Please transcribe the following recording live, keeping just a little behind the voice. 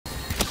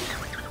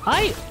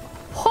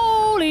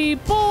Holy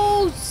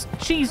balls!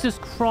 Jesus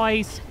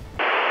Christ.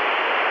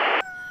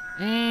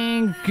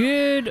 And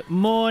good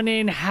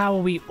morning. How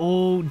are we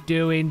all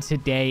doing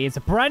today? It's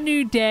a brand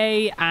new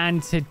day,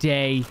 and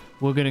today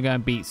we're going to go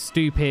and beat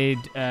stupid,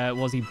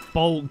 was he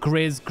Bolt,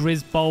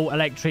 Grizz Bolt,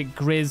 Electric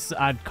Grizz?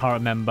 I can't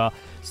remember.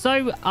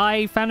 So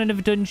I found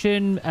another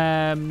dungeon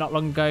not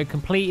long ago,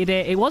 completed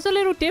it. It was a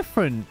little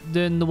different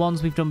than the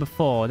ones we've done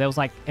before. There was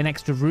like an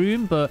extra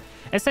room, but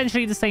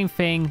essentially the same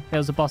thing. There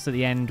was a boss at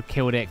the end,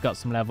 killed it, got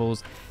some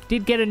levels.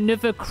 Did get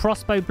another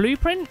crossbow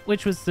blueprint,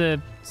 which was the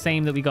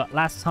same that we got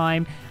last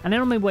time. And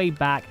then on my way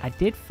back, I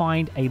did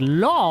find a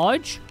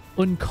large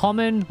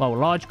common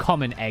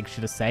egg,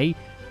 should I say,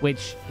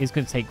 which is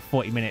going to take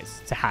 40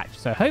 minutes to hatch.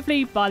 So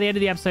hopefully by the end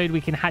of the episode,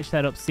 we can hatch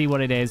that up, see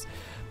what it is.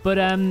 But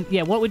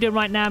yeah, what we're doing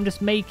right now, I'm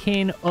just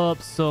making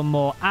up some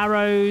more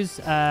arrows.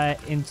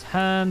 In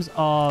terms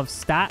of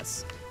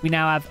stats, we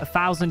now have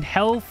 1,000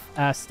 health.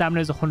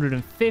 Stamina is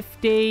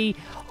 150.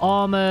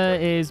 Armor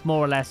is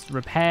more or less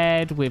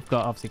repaired. We've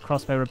got obviously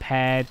crossbow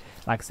repaired.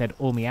 Like I said,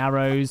 all my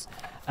arrows.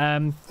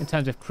 In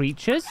terms of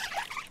creatures,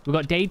 we've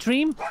got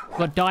Daydream, we've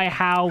got Die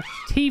Howl,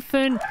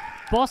 Tiefin,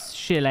 Boss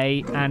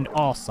Chile, and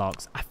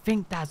Arsox. I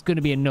think that's going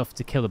to be enough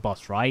to kill the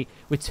boss, right?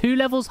 We're 2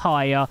 levels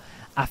higher.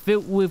 I feel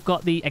we've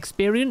got the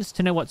experience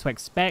to know what to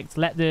expect.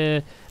 Let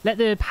the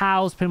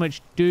pals pretty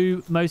much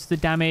do most of the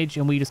damage,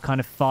 and we just kind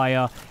of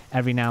fire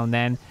every now and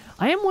then.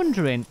 I am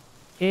wondering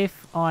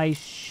if I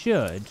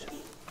should...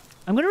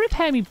 I'm going to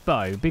repair my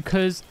bow,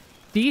 because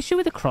the issue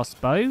with the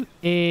crossbow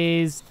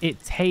is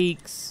it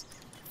takes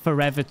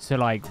forever to,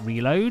 like,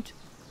 reload.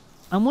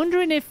 I'm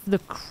wondering if the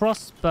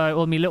crossbow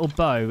or my little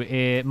bow,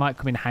 it might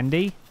come in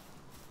handy.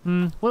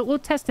 We'll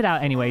test it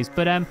out anyways.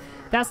 But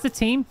that's the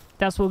team.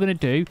 That's what we're going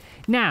to do.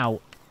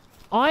 Now,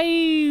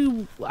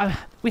 we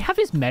have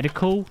this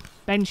medical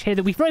bench here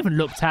that we've not even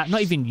looked at,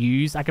 not even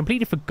used. I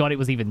completely forgot it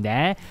was even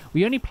there.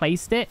 We only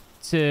placed it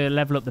to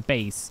level up the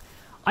base.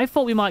 I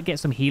thought we might get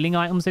some healing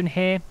items in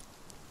here.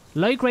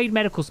 Low-grade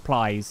medical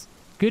supplies.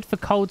 Good for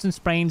colds and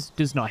sprains,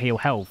 does not heal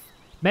health.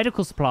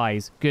 Medical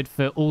supplies, good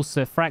for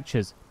ulcer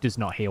fractures, does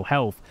not heal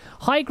health.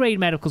 High-grade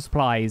medical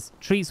supplies,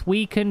 treats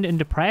weakened and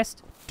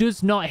depressed,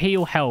 does not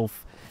heal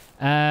health.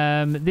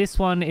 This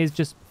one is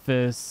just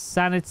for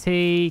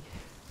sanity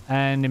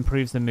and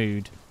improves the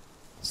mood.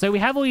 So we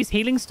have all these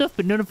healing stuff,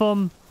 but none of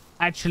them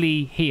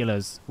actually heal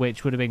us,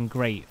 which would have been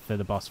great for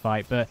the boss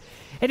fight, but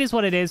it is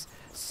what it is.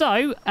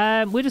 So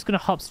we're just going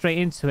to hop straight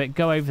into it,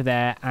 go over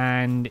there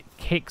and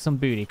kick some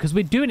booty, because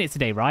we're doing it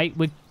today, right?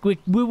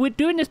 We're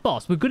doing this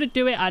boss. We're going to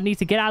do it. I need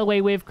to get out of the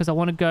way with, because I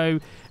want to go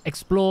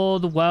explore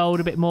the world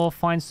a bit more,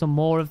 find some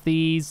more of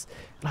these.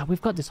 Like,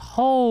 we've got this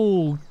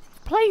whole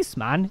place,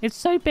 man. It's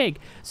so big.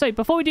 So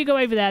before we do go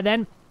over there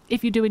then,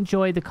 if you do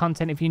enjoy the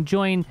content, if you're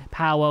enjoying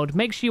Palworld,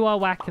 make sure you are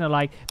whacking a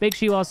like, make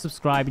sure you are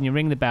subscribing, you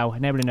ring the bell,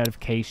 enable the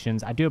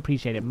notifications. I do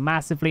appreciate it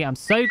massively. I'm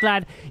so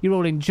glad you're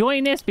all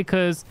enjoying this,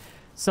 because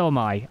so am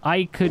I.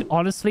 I could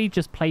honestly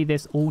just play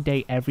this all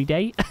day, every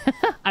day.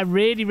 I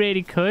really,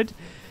 really could.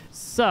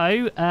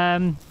 So,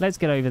 let's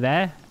get over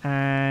there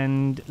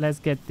and let's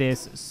get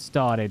this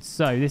started.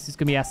 So, this is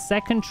going to be our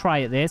second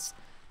try at this.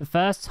 The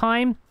first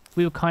time,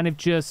 we were kind of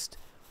just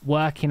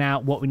working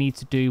out what we need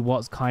to do,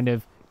 what's kind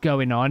of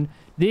going on.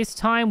 This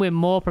time, we're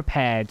more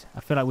prepared. I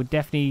feel like we're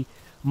definitely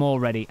more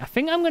ready. I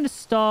think I'm going to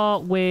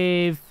start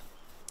with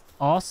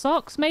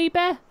Arsox,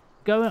 maybe?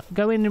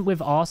 Go in with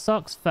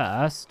Arsox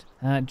first.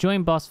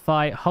 Join boss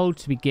fight, hold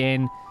to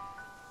begin.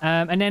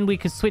 And then we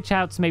could switch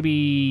out to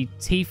maybe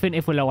Tiefin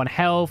if we're low on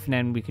health. And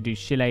then we could do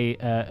Chile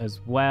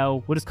as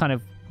well. We'll just kind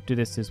of do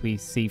this as we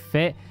see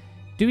fit.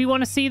 Do we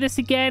want to see this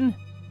again?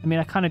 I mean,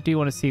 I kind of do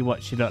want to see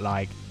what she looked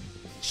like.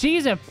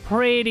 She's a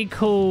pretty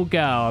cool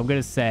girl, I'm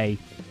going to say.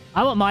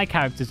 I want my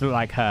character to look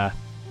like her.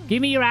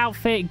 Give me your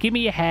outfit. Give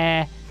me your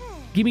hair.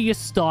 Give me your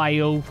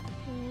style.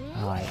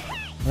 All right.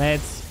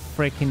 Let's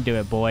freaking do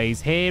it,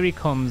 boys. Here he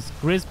comes.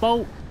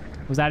 Grizzbolt.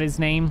 Was that his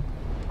name?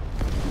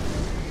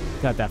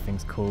 God, that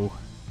thing's cool.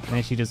 And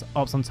then she just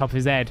hops on top of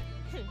his head.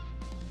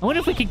 I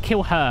wonder if we can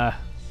kill her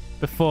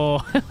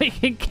before we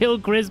can kill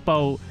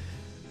Grizzbolt.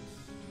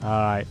 All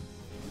right.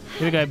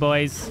 Here we go,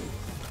 boys.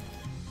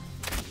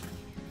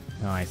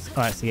 Nice.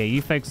 All right, so yeah,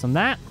 you focus on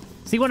that.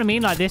 See what I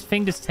mean? Like, this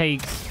thing just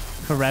takes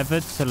forever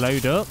to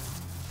load up.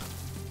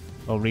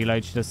 Or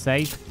reload, should I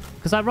say.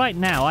 Because right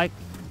now,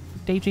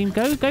 Daydream,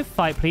 go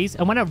fight, please.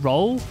 And when I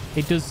roll,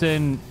 it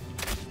doesn't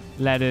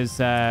let us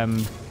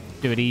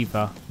do it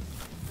either.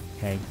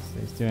 Okay, so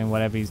he's doing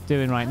whatever he's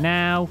doing right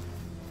now.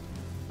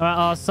 All right,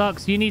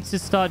 Arsox, you need to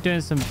start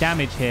doing some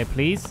damage here,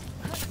 please.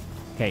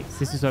 Okay, so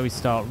this is where we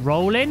start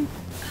rolling.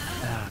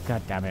 Oh,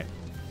 God damn it.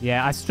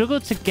 Yeah, I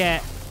struggled to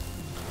get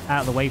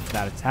out of the way for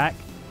that attack.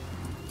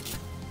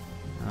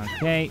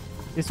 Okay,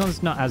 this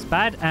one's not as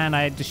bad, and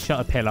I just shot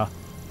a pillar.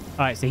 All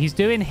right, so he's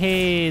doing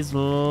his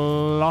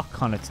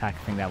lock-on attack,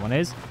 I think that one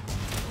is.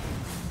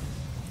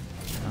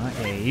 All right,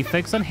 yeah, you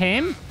focus on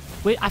him.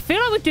 I feel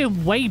like we're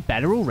doing way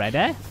better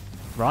already,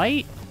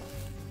 right?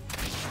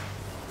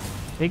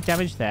 Big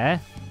damage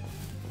there.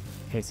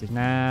 Okay, so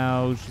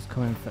now she's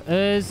coming for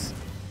us.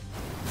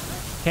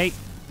 Okay.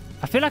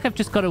 I feel like I've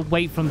just got to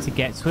wait for them to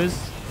get to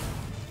us.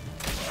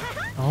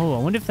 Oh, I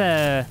wonder if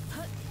they're...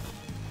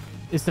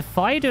 Is the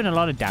fire doing a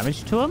lot of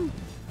damage to them?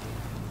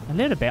 A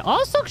little bit.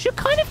 Oh, Socks, you're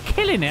kind of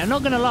killing it. I'm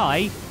not going to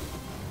lie.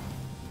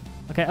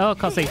 Okay. Oh,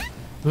 can't see.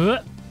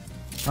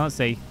 Can't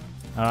see.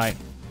 All right.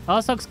 Oh,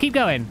 Socks, keep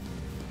going.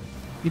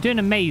 You're doing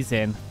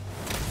amazing.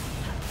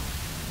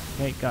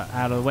 Okay, got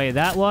out of the way of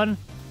that one.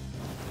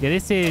 Yeah,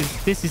 this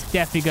is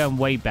definitely going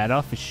way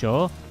better for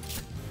sure.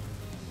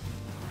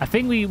 I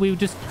think we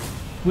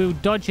were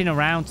dodging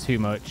around too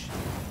much.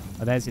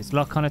 Oh, there's its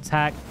lock-on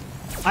attack.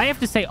 I have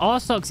to say,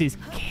 Arsox is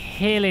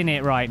killing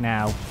it right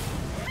now.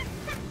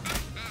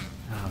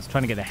 Oh, I was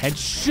trying to get the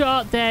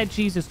headshot there.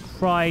 Jesus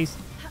Christ.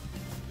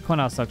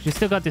 Come on, Arsox. You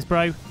still got this,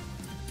 bro.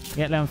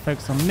 Yeah, let him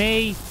focus on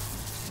me.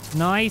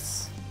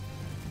 Nice.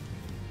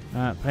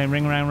 Playing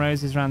ring around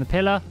roses around the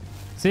pillar.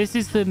 So this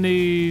is the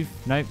move.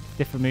 Nope,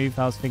 different move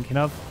I was thinking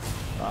of.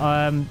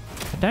 I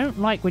don't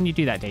like when you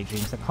do that,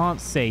 Daydreams. I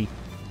can't see.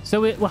 So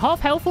we're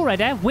half health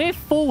already. We're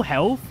full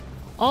health.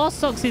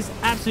 Arsox is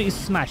absolutely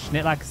smashing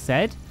it, like I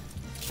said.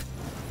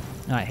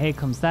 All right, here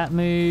comes that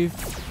move.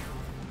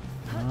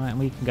 All right, and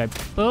we can go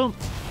boom.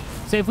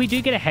 So if we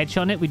do get a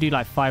headshot on it, we do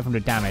like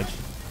 500 damage.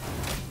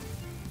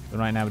 But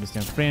right now we're just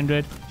doing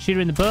 300. Shoot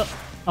her in the butt.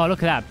 Oh,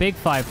 look at that. Big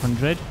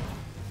 500.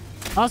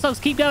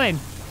 Arsox, keep going.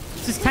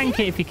 Just tank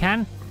it if you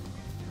can.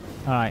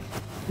 All right.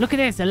 Look at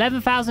this.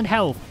 11,000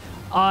 health.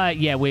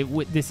 Yeah,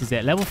 this is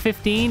it. Level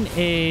 15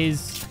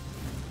 is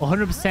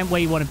 100% where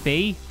you want to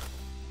be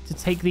to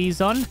take these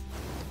on.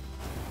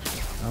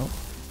 Oh.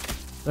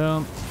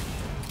 Boom.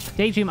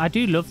 Daydream, I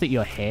do love that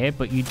you're here,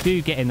 but you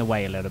do get in the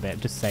way a little bit.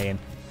 Just saying.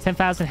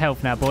 10,000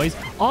 health now, boys.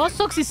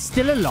 Arsox is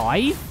still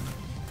alive?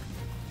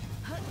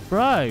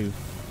 Bro.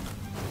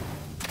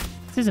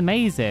 This is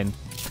amazing.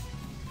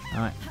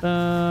 All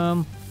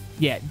right.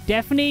 Yeah,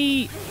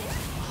 definitely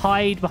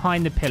hide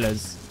behind the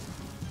pillars.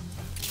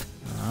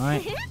 All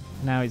right.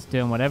 Now it's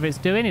doing whatever it's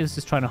doing. It was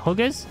just trying to hug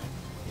us.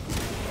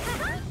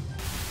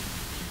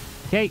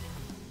 Okay.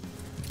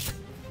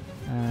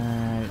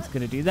 It's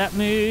going to do that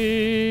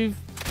move.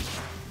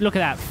 Look at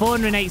that.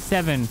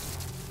 487.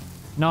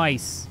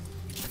 Nice.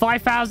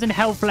 5,000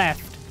 health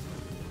left.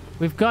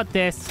 We've got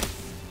this.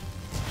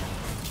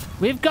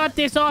 We've got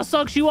this,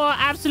 Arsox. You are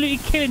absolutely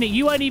killing it.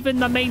 You weren't even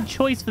the main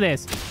choice for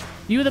this.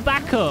 You were the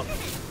backup.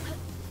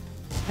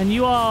 And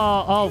you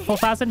are... Oh,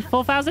 4,000.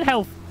 4,000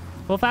 health.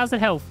 4,000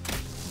 health.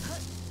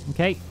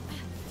 Okay.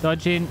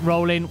 Dodging,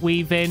 rolling,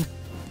 weaving.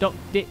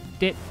 Dodge.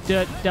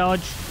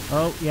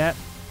 Oh, yeah.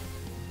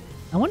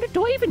 I wonder,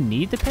 do I even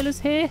need the pillars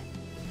here?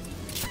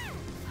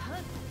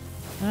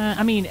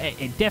 I mean,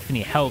 it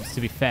definitely helps,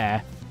 to be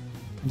fair.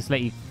 Just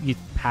let your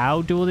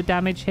POW do all the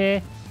damage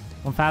here.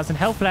 1,000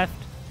 health left.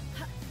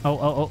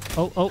 Oh.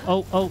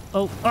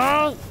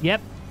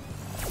 Yep.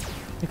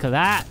 Look at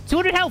that.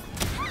 200 health.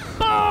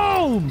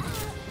 Boom!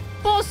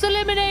 Boss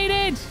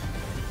eliminated!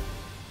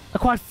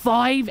 Acquired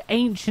 5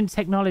 ancient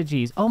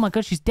technologies. Oh my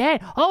god, she's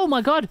dead. Oh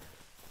my god.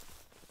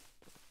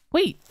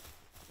 Wait.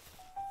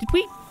 Did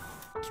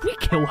we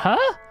kill her?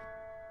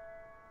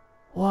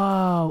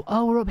 Whoa.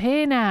 Oh, we're up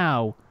here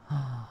now.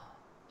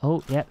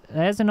 Oh, yep.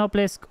 There's an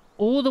obelisk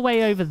all the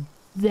way over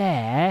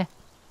there.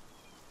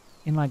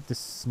 In, like, the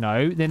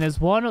snow. Then there's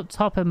one up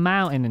top of a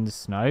mountain in the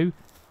snow.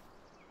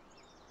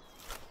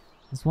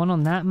 There's one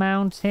on that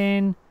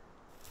mountain.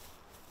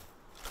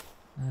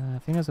 I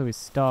think that's where we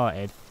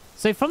started.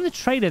 So from the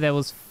trailer, there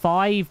was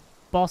 5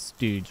 boss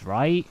dudes,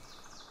 right?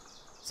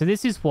 So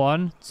this is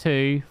 1,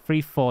 2,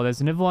 3, 4.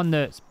 There's another one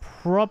that's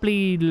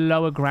probably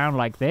lower ground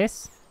like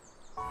this.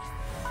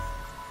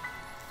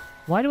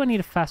 Why do I need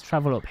a fast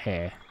travel up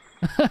here?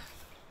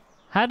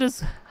 How do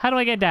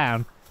I get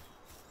down?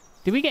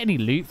 Did we get any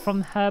loot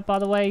from her, by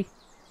the way?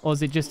 Or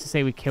is it just to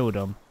say we killed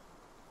them?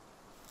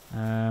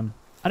 I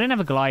don't have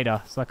a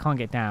glider, so I can't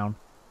get down.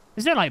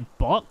 Is there, like,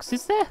 box?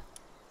 Is there?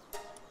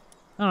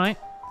 Alright.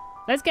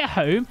 Let's get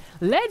home.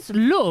 Let's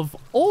love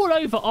all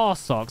over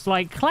Arsox.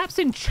 Like, claps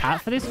in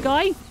chat for this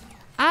guy.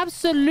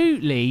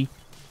 Absolutely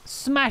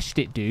smashed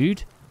it,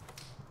 dude.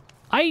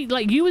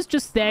 You was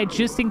just there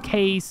just in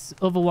case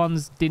other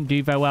ones didn't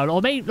do very well.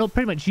 Or maybe,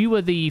 pretty much you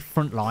were the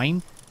front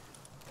line.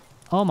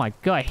 Oh my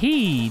god,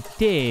 he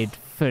did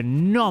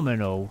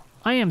phenomenal.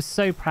 I am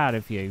so proud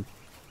of you.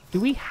 Do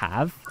we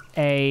have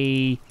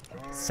a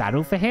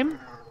saddle for him?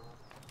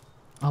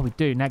 Oh, we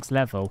do. Next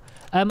level.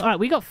 All right,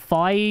 we got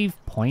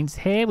 5 points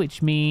here,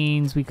 which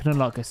means we can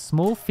unlock a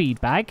small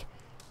feed bag,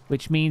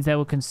 which means they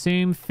will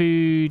consume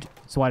food,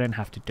 so I don't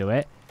have to do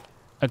it.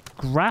 A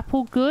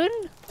grapple gun.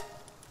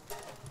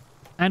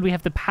 And we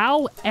have the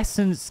POW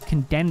Essence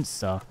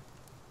Condenser,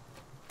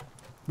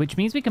 which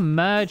means we can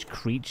merge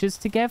creatures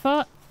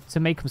together to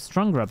make them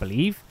stronger, I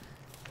believe.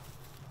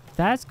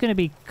 That's going to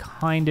be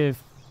kind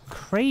of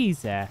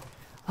crazy.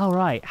 All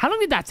right. How long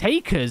did that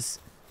take us?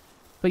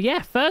 But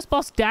yeah, first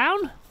boss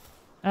down.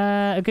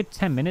 A good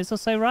 10 minutes or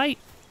so, right?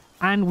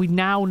 And we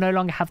now no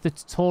longer have the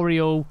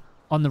tutorial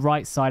on the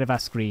right side of our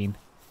screen.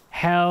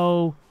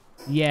 Hell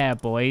yeah,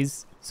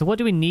 boys. So what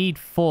do we need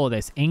for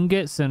this?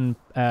 Ingots and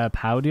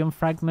palladium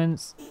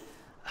fragments.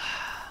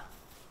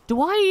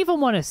 Do I even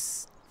want to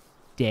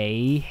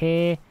stay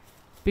here?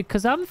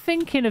 Because I'm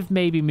thinking of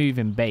maybe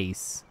moving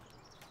base.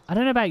 I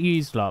don't know about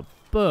you lot,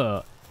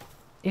 but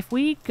if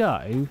we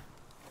go...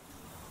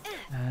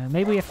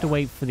 maybe we have to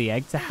wait for the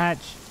egg to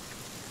hatch.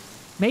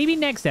 Maybe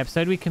next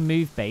episode we can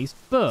move base,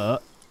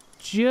 but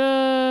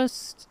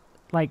just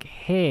like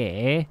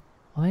here,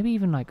 or maybe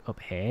even like up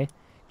here.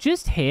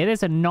 Just here,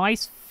 there's a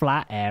nice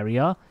flat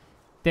area.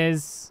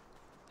 There's...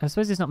 I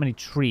suppose there's not many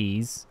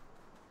trees.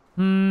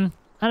 I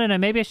don't know.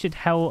 Maybe I should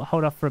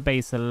hold off for a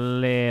base a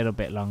little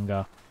bit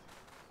longer.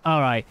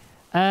 All right.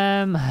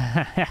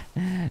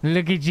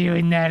 Look at you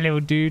in there,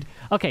 little dude.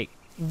 Okay,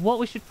 what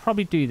we should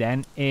probably do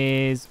then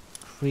is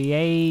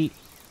create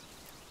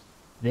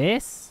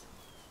this.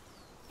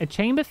 A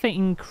chamber for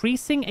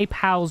increasing a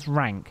pal's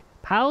rank.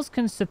 Pals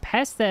can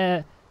surpass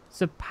their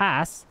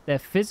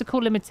physical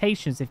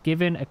limitations if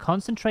given a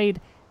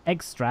concentrated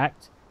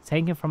extract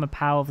taken from a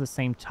pal of the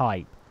same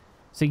type.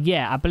 So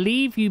yeah, I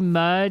believe you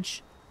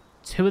merge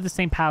two of the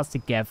same pals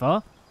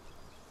together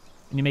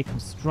and you make them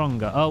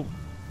stronger. Oh.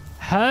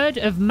 Herd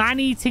of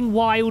man-eating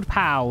wild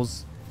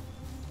pals.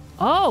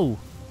 Oh.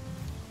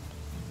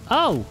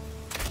 Oh.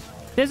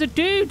 There's a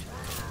dude.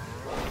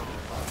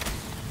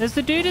 There's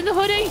the dude in the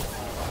hoodie.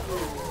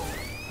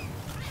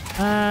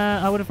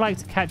 I would have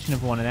liked to catch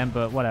another one of them,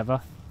 but whatever.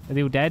 Are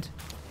they all dead?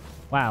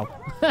 Wow.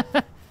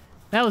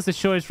 That was the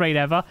shortest raid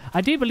ever.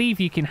 I do believe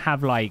you can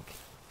have, like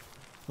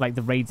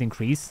the raids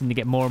increase and you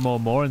get more and more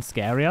and more and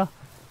scarier.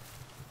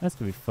 That's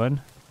going to be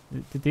fun.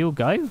 Did they all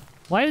go?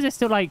 Why is there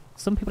still, like,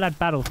 some people had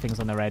battle things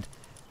on their head?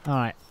 All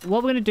right.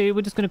 What we're going to do,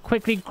 we're just going to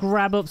quickly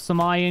grab up some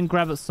iron,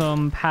 grab up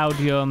some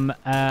palladium.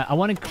 I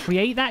want to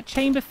create that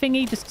chamber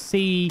thingy just to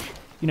see,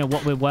 you know,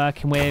 what we're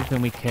working with,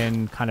 and we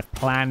can kind of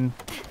plan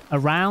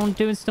around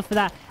doing stuff for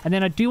that. And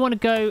then I do want to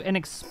go and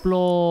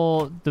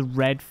explore the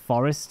red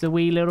forest a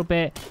wee little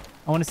bit.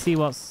 I want to see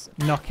what's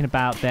knocking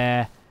about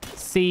there.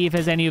 See if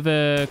there's any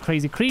other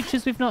crazy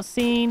creatures we've not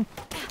seen.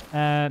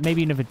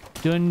 Maybe another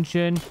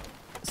dungeon.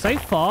 So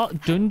far,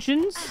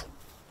 dungeons,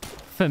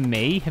 for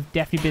me, have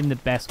definitely been the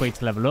best way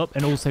to level up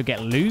and also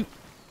get loot.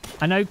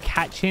 I know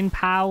catching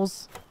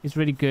pals is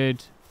really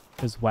good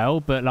as well,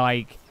 but,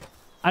 like,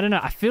 I don't know.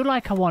 I feel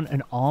like I want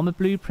an armor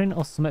blueprint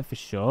or something for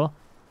sure.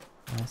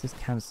 Let's just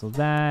cancel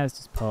that. Let's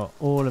just put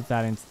all of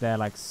that into there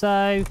like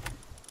so.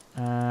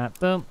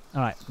 Boom.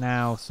 All right,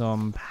 now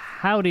some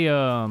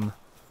palladium.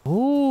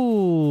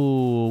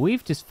 Ooh,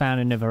 we've just found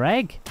another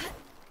egg.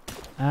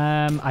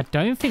 I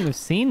don't think we've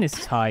seen this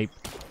type.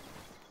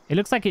 It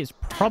looks like it's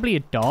probably a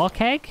dark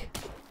egg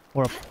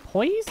or a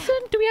poison.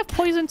 Do we have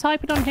poison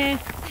typing on here?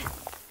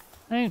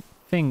 I don't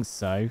think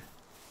so.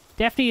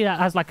 Definitely that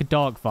has like a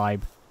dark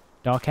vibe.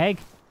 Dark egg.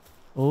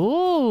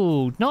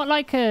 Ooh, not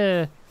like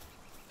a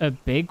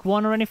big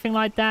one or anything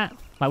like that.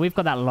 Like we've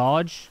got that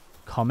large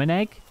common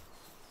egg.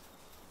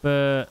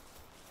 But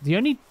the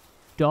only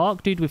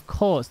dark dude we've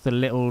caught is the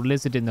little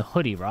lizard in the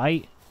hoodie,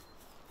 right?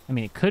 I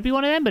mean, it could be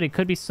one of them, but it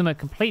could be something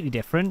completely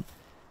different.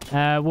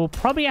 We'll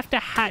probably have to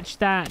hatch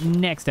that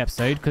next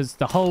episode because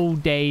the whole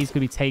day is going to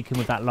be taken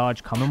with that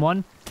large common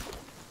one.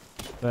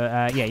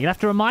 But yeah, you'll have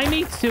to remind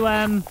me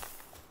to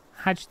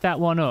hatch that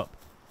one up.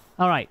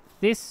 All right,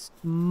 this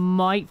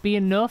might be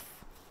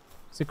enough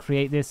to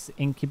create this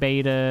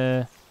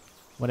incubator,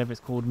 whatever it's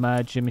called,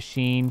 merger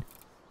machine.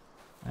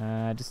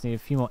 Just need a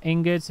few more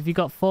ingots. If you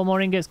got 4 more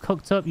ingots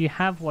cooked up, you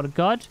have. What a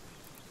god.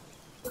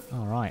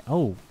 All right.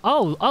 Oh,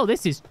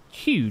 this is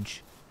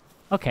huge.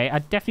 Okay, I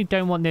definitely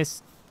don't want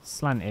this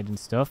slanted and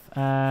stuff.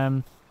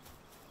 I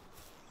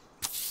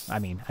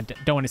mean, I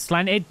don't want it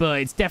slanted, but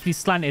it's definitely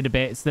slanted a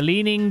bit. It's the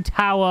Leaning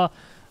Tower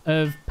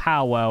of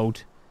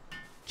Palworld.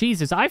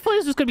 Jesus, I thought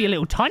this was going to be a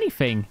little tiny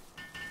thing.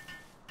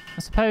 I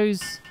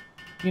suppose,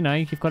 you know,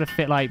 you've got to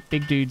fit, like,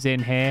 big dudes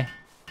in here.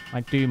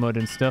 Like Doomwood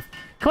and stuff.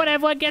 Come on,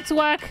 everyone, get to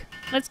work.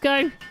 Let's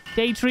go.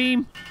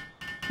 Daydream.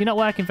 You're not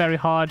working very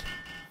hard.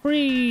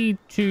 3,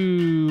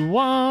 2,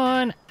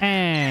 1,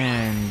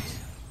 and...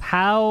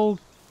 Pal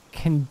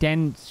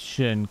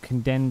condensation.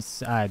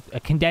 A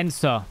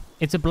condenser.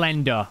 It's a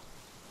blender.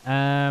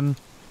 Pal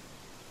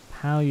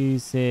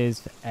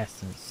uses for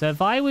essence. So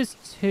if I was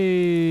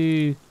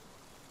to...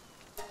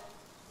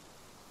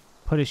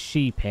 put a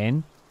sheep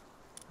in...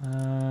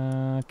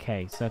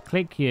 okay, so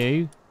click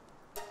you...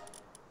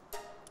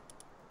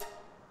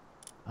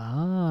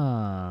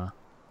 Ah.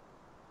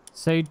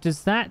 So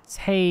does that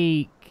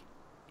take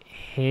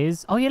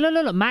his... Oh, yeah,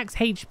 look. Max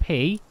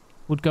HP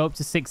would go up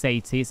to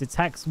 680. Its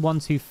attacks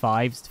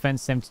 125. Its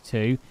defense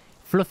 72.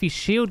 Fluffy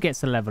shield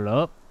gets a level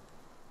up.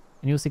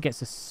 And he also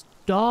gets a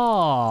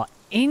star.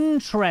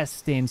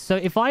 Interesting. So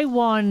if I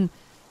want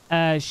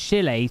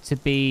Chile to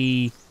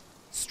be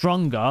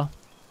stronger,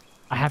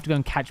 I have to go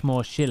and catch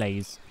more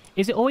Chiles.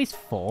 Is it always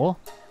 4?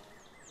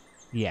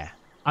 Yeah.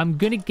 I'm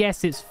going to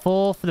guess it's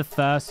 4 for the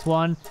first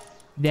one.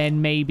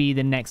 Then maybe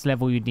the next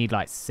level you'd need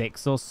like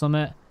 6 or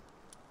something.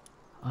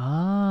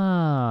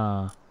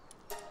 Ah.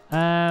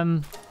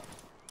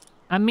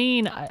 I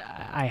mean,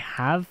 I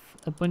have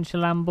a bunch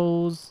of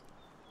lamballs.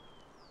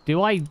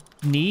 Do I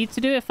need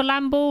to do it for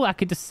lamball? I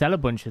could just sell a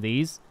bunch of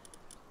these.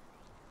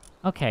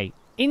 Okay,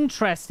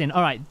 interesting.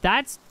 All right,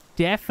 that's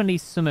definitely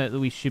something that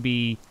we should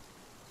be...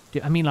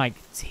 I mean, like,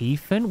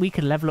 Tiefin? We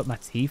could level up my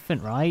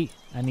Tiefin, right?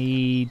 I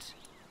need...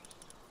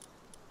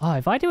 Oh,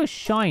 if I do a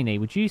shiny,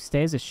 would you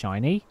stay as a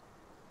shiny?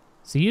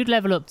 So you'd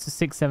level up to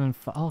 6, 7,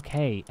 5.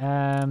 Okay,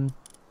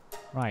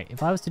 right,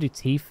 if I was to do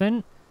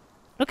Tiefin...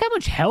 Look how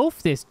much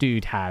health this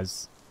dude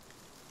has.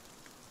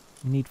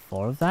 We need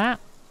 4 of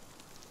that.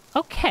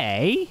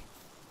 Okay.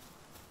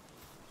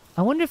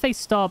 I wonder if they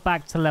start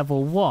back to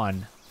level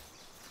 1.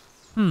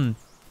 Alright,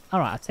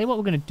 I'll tell you what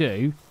we're going to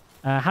do.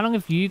 How long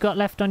have you got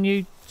left on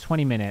you?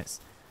 20 minutes.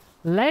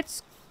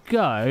 Let's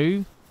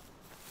go.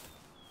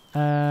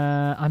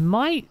 I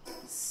might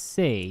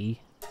see.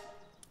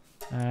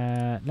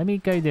 Let me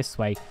go this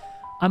way.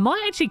 I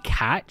might actually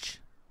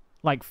catch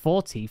like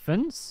 4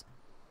 Tiefins.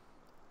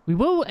 We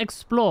will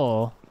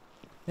explore.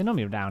 They're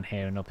normally down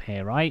here and up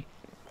here, right?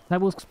 Now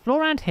we'll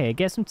explore around here,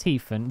 get some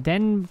Tiefin,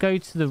 then go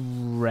to the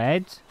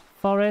red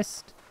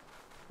forest.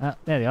 There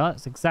they are.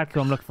 That's exactly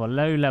what I'm looking for.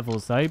 Low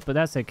levels though, but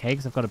that's okay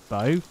because I've got a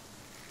bow.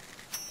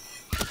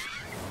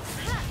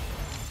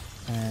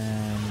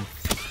 And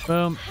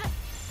boom.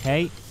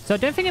 Okay. So I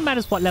don't think it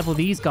matters what level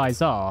these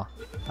guys are.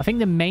 I think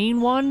the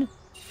main one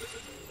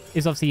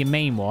is obviously your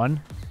main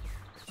one.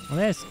 Well,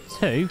 there's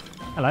 2.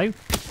 Hello.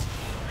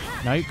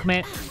 No, come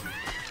here.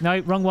 No,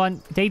 wrong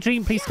one.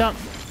 Daydream, please stop.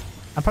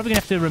 I'm probably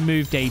going to have to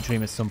remove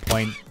Daydream at some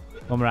point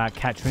when we're out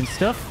capturing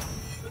stuff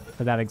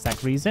for that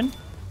exact reason.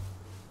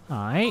 All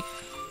right.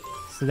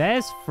 So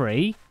there's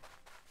 3.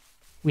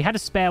 We had a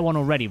spare one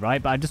already,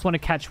 right? But I just want to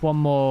catch one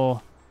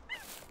more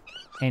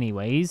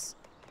anyways.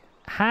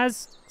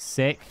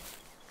 Sick.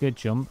 Good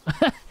jump.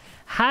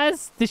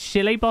 Has the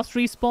Chile boss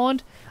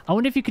respawned? I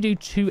wonder if you could do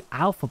 2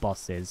 alpha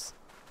bosses.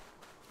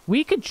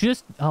 We could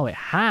just... Oh, it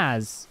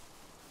has.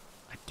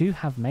 I do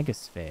have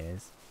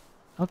megaspheres.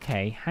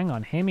 Okay, hang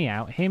on. Hear me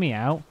out. Hear me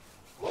out.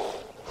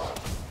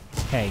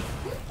 Okay.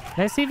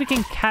 Let's see if we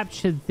can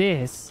capture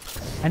this.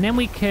 And then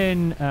we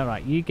can...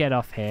 Alright, you get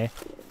off here.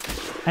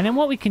 And then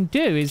what we can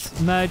do is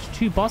merge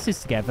 2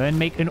 bosses together and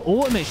make an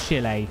ultimate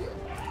Chile.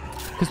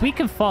 Because we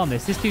can farm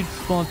this. This dude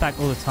spawns back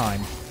all the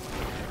time.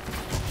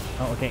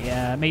 Oh,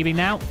 okay. Maybe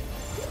now.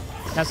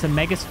 That's a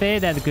megasphere.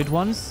 They're the good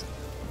ones.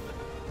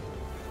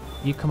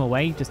 You come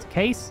away just in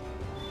case.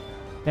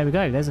 There we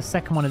go. There's a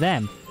second one of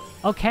them.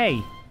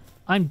 Okay.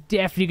 I'm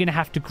definitely going to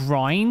have to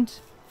grind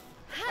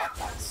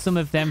some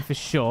of them for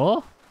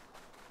sure.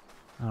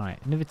 All right.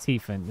 Another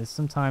Tiefin. There's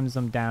sometimes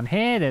I'm down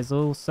here. There's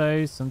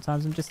also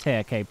sometimes I'm just here.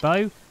 Okay.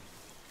 Bow.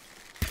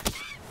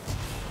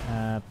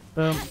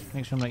 Boom.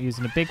 Make sure I'm not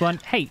using a big one.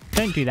 Hey,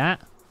 don't do that.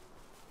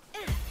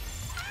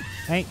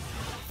 Hey.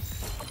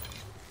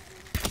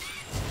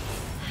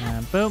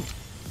 And boom.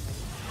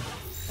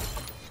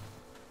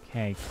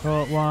 Okay,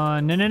 caught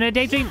one. No,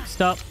 Daydream,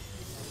 stop.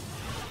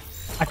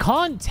 I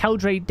can't tell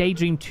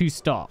Daydream to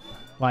stop.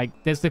 Like,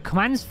 there's the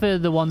commands for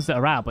the ones that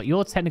are out, but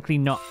you're technically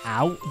not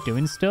out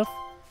doing stuff.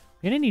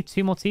 We only need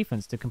 2 more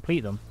Tiefins to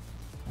complete them.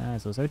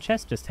 There's also a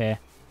chest just here.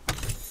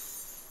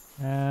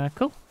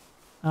 Cool.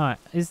 Alright,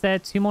 is there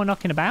 2 more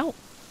knocking about?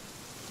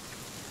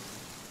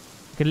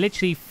 I could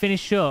literally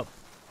finish up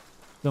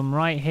them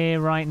right here,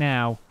 right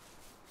now.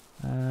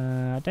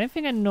 I don't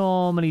think I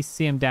normally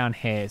see them down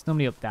here. It's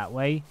normally up that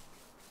way.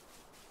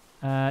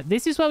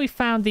 This is where we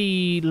found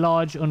the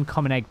large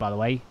uncommon egg, by the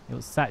way. It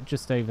was sat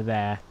just over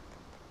there.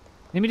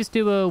 Let me just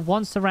do a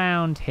once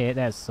around here.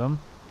 There's some.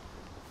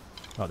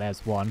 Oh,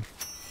 there's one.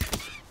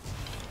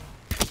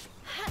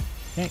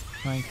 Okay,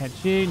 try and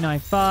catch you.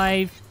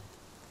 9-5.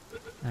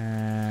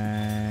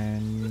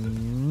 And...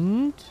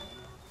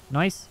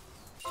 Nice.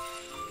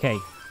 Okay.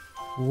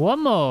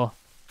 One more.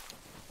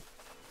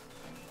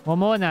 One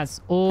more, and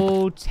that's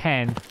all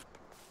 10.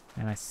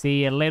 And I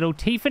see a little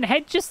Tiefin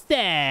head just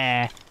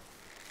there.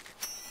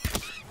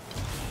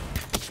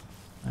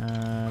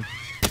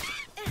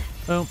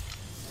 Boom.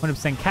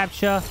 100%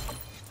 capture.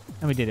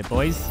 And we did it,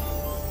 boys.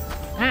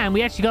 And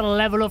we actually got a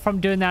level up from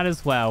doing that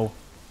as well.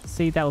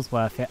 See, that was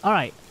worth it. All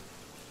right.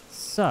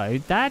 So,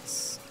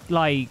 that's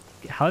like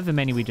however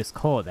many we just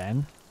caught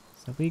then.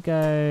 So, if we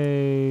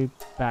go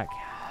back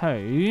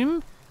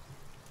home...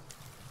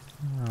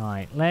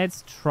 Right,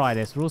 let's try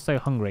this. We're also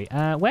hungry.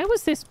 Where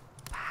was this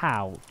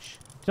pouch?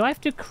 Do I have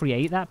to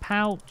create that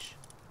pouch?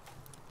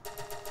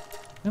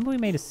 Remember we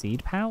made a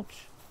seed pouch?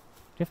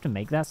 Do you have to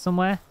make that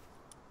somewhere?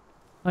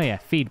 Oh yeah,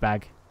 feed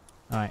bag.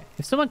 Alright,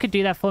 if someone could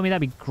do that for me,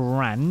 that'd be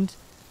grand.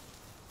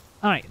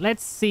 Alright,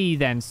 let's see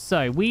then.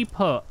 So, we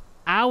put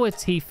our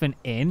Tiefin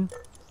in.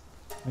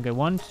 We go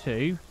 1,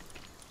 2,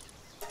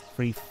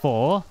 3,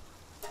 4.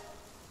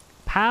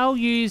 Pow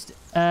used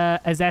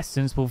as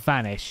essence will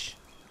vanish.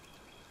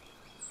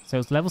 So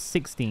it's level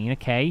 16,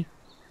 okay.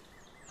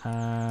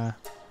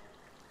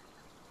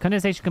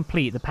 Condensation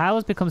complete. The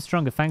powers become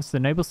stronger thanks to the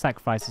noble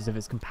sacrifices of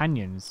its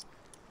companions.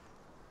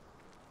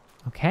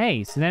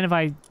 Okay, so then if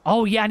I...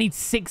 Oh, yeah, I need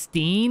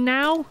 16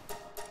 now?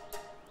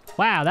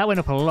 Wow, that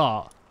went up a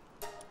lot.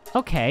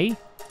 Okay.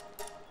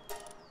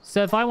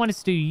 So if I wanted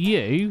to do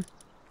you...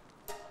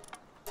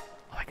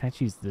 Oh, I can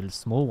actually use the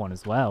small one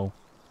as well.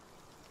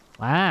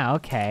 Wow,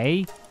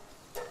 okay.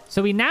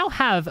 So we now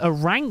have a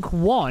rank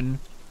 1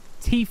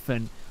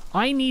 Tiefin.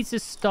 I need to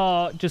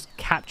start just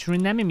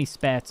capturing them in my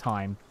spare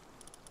time.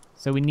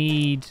 So we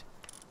need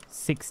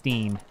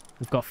 16.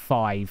 We've got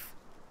 5.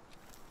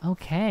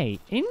 Okay,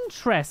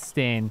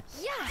 interesting.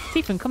 Yeah.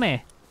 Tiefin, come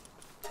here.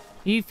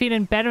 Are you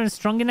feeling better and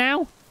stronger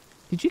now?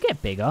 Did you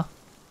get bigger?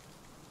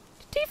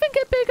 Did Tiefin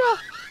get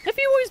bigger? Have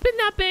you always been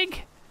that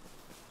big?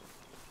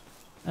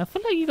 I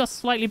feel like you got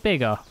slightly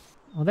bigger.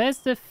 Well, there's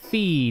the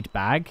feed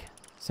bag.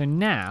 So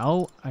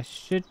now I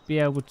should be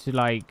able to,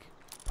 like,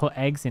 put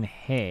eggs in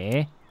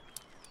here.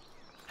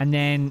 And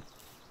then,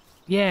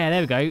 yeah,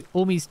 there we go.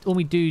 All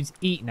me dudes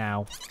eat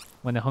now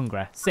when they're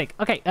hungry. Sick.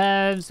 Okay,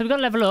 so we got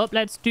to level up.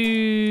 Let's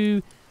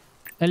do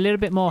a little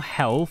bit more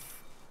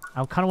health.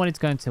 I kind of wanted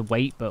to go into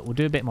weight, but we'll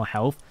do a bit more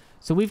health.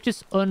 So we've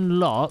just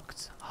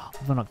unlocked... Oh,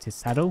 we've unlocked his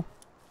saddle.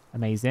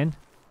 Amazing.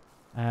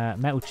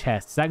 Metal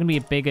chest. Is that going to be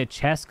a bigger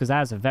chest? Because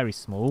ours are very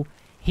small.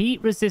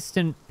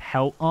 Heat-resistant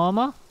pelt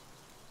armor.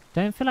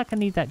 Don't feel like I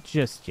need that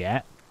just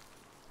yet.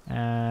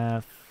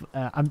 To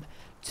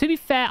be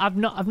fair, I've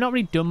not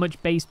really done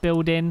much base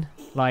building.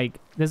 Like,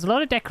 there's a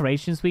lot of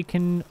decorations we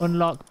can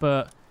unlock,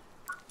 but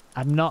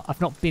I've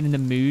not been in the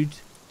mood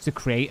to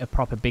create a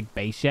proper big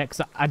base yet.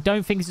 Because I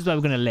don't think this is where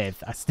we're going to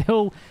live. I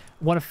still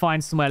want to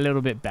find somewhere a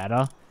little bit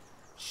better.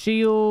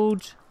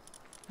 Shield.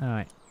 All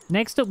right.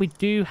 Next up, we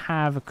do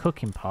have a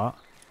cooking pot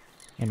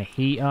and a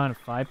heater and a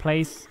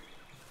fireplace.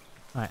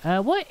 All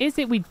right. What is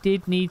it we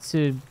did need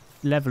to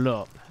level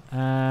up?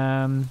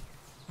 A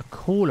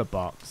cooler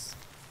box.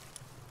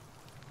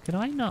 Could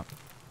I not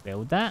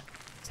build that?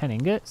 10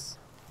 ingots.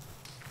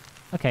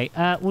 Okay,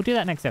 we'll do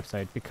that next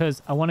episode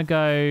because I want to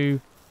go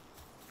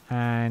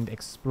and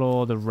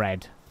explore the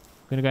red.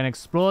 I'm going to go and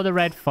explore the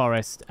red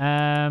forest.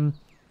 Desolate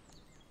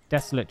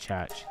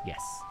church.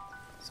 Yes.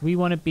 So we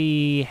want to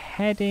be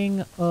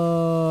heading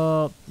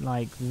up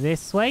like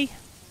this way.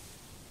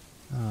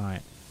 All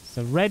right.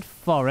 So red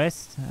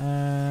forest.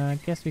 I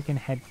guess we can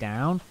head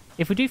down.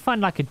 If we do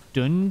find like a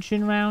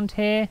dungeon around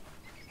here,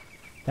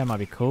 that might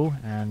be cool.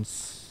 And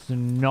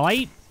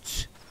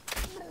sniped.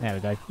 There we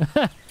go.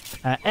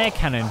 Air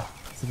cannon.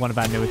 This is one of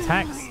our new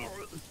attacks.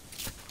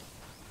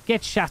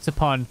 Get shat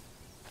upon.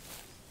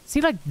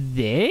 See, like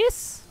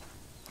this?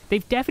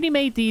 They've definitely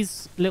made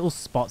these little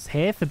spots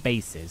here for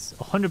bases.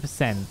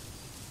 100%.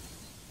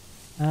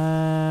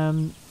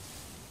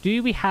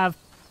 Do we have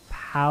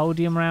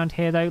palladium around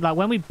here, though? Like,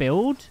 when we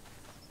build,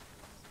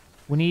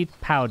 we need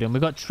palladium.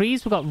 We've got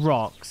trees, we've got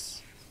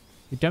rocks.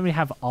 We don't really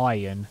have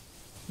iron.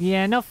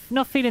 Yeah, not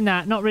feeling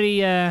that. Not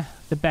really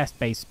the best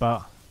base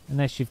spot.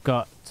 Unless you've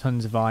got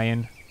tons of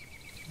iron.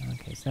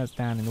 Okay, so that's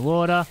down in the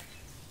water.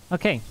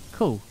 Okay,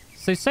 cool.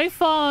 So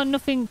far,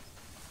 nothing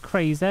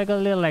crazy. I got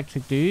little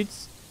electric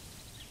dudes.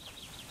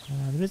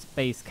 There is a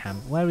base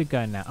camp. Where are we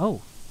going now?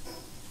 Oh.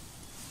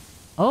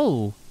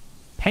 Oh.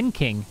 Pen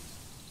King.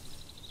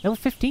 Level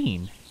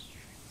 15.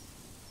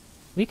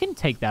 We can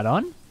take that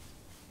on.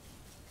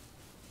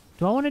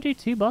 Do I want to do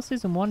 2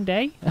 bosses in one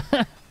day?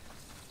 I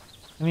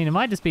mean, it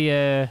might just be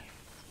a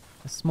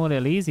small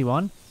little easy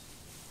one.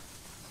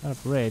 Got a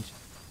bridge.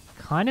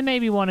 Kind of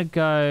maybe want to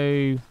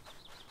go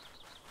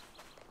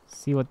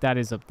see what that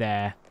is up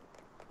there.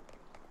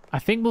 I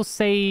think we'll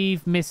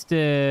save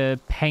Mr.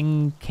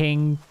 Pen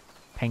King.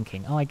 Pen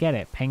King. Oh, I get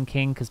it. Pen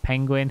King because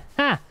penguin.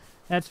 Ha!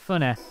 That's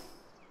funny.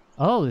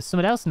 Oh, there's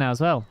someone else now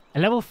as well. A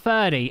level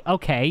 30.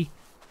 Okay.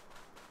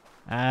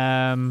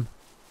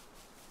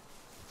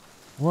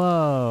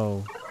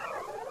 Whoa.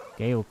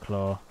 Gale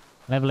Claw.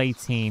 Level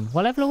 18.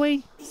 What level are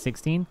we?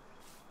 16.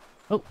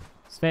 Oh,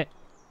 spit.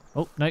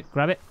 Oh, no,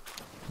 grab it.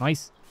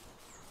 Nice.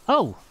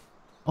 Oh.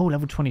 Oh,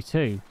 level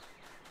 22.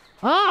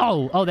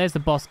 Oh, there's the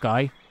boss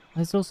guy.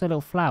 There's also a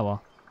little flower.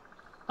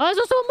 Oh, there's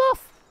also a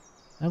moth.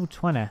 Level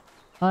 20.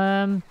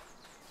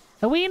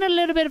 Are we in a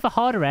little bit of a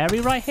harder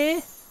area right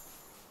here?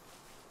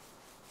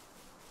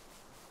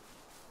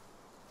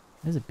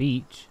 There's a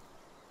beach.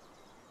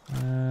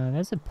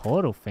 There's a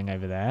portal thing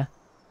over there.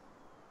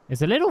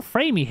 There's a little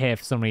framey here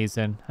for some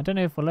reason. I don't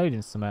know if we're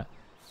loading something.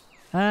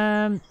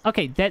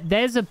 Okay,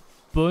 there's a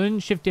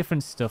bunch of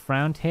different stuff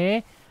around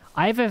here.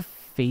 I have a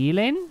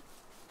feeling...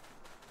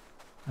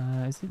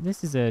 is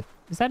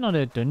that not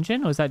a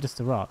dungeon, or is that just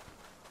a rock?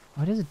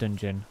 Oh, it is a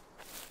dungeon.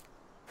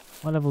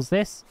 What level's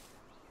this?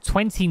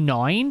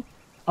 29?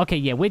 Okay,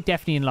 yeah, we're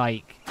definitely in,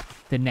 like,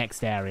 the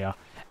next area.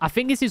 I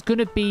think this is going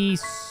to be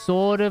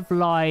sort of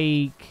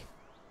like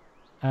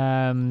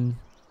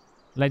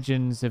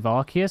Legends of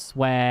Arceus,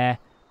 where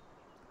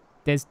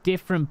there's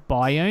different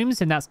biomes,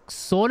 and that's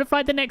sort of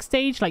like the next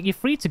stage. Like, you're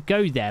free to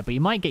go there, but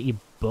you might get your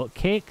butt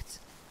kicked.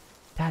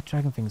 That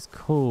dragon thing's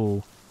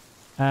cool.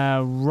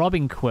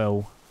 Robin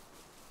Quill.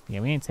 Yeah,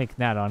 we ain't taking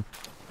that on.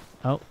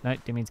 Oh, no,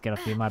 didn't mean to get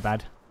off you. My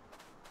bad.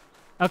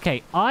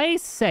 Okay, I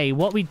say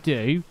what we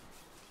do...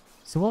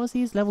 So what was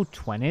these? Level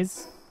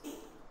 20s?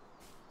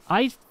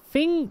 I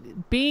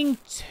think being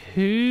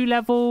 2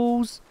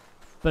 levels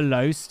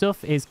below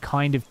stuff is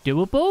kind of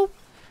doable.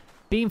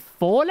 being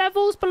 4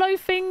 levels below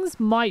things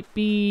might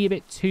be a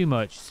bit too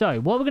much. So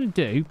what we're going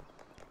to do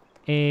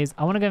is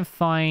I want to go and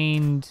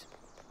find...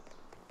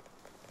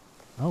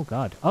 Oh,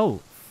 God.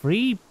 Oh,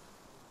 free...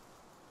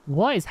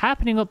 What is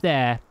happening up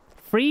there?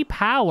 Free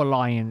Power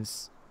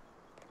Alliance.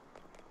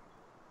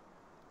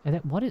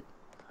 What is...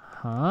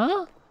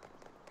 Huh?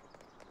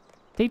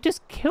 They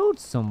just killed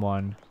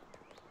someone.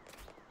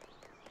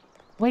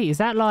 Wait, is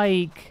that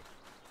like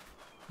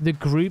the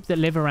group that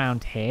live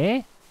around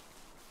here?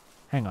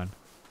 Hang on.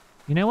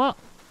 You know what?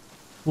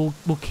 We'll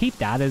keep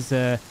that as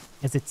a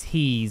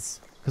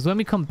tease. Because when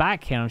we come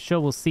back here, I'm sure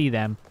we'll see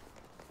them.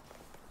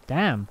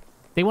 Damn.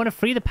 They want to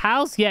free the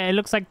pals? Yeah, it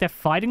looks like they're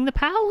fighting the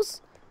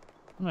pals?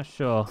 I'm not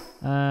sure.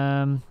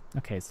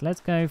 Okay, so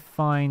let's go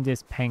find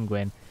this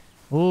penguin.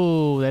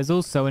 Oh, there's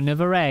also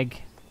another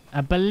egg.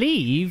 I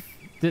believe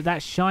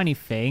that shiny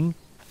thing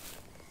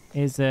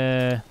is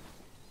a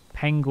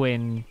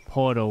penguin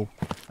portal.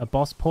 A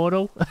boss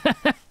portal?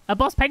 A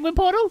boss penguin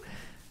portal?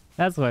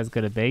 That's what it's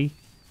going to be.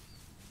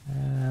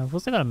 We've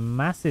also got a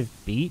massive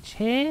beach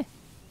here.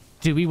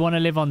 Do we want to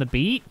live on the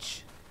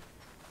beach?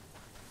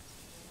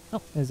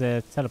 Oh, there's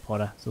a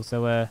teleporter. There's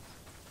also a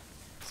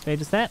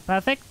status there.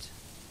 Perfect.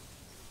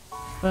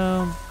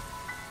 Boom.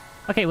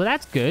 Okay, well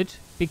that's good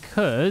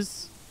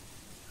because...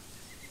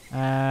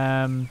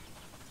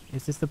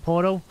 is this the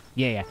portal?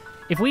 Yeah.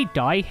 If we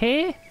die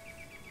here,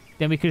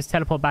 then we could just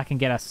teleport back and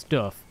get our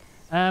stuff.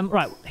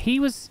 Right,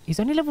 he's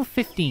only level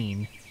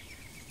 15.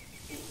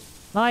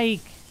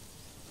 Like,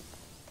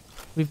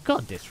 we've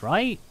got this,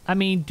 right? I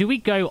mean, do we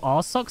go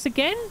Arsocks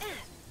again?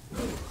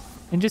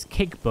 And just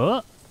kick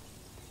butt?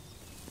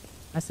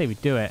 I say we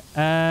do it.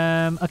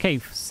 Okay,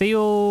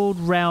 Sealed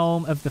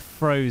Realm of the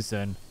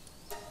Frozen.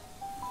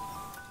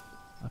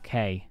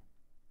 Okay.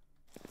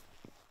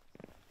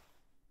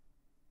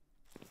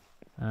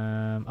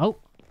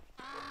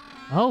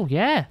 Oh,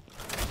 yeah.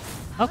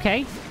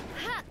 Okay.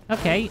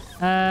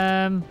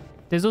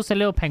 There's also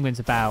little penguins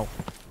about.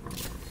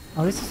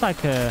 Oh, this is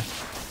like a...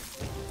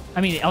 I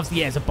mean,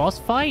 obviously, yeah, it's a boss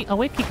fight. Oh,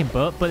 we're kicking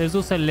butt, but there's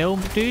also little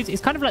dudes.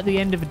 It's kind of like the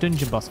end of a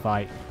dungeon boss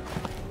fight.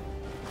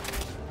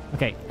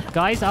 Okay,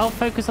 guys, I'll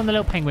focus on the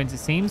little penguins, it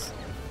seems.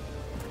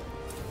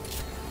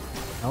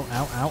 Oh,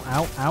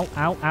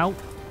 ow.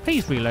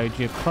 Please reload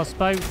your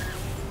crossbow.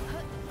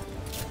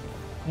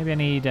 Maybe I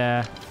need,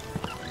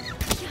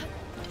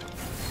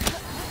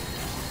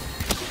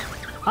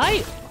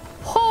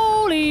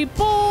 Holy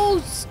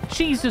balls!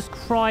 Jesus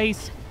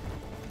Christ.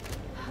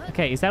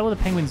 Okay, is that what the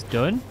penguin's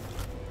done?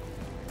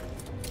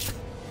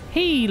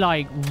 He,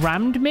 like,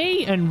 rammed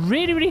me and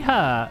really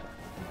hurt.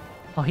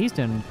 Oh, he's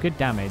done good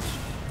damage.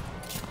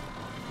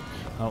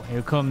 Oh, here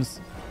it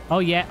comes. Oh,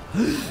 yeah.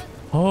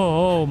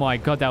 Oh, my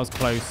God, that was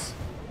close.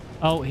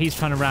 Oh, he's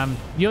trying to ram.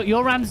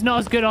 Your ram's not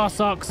as good,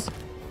 Arsocks.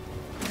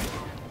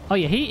 Oh,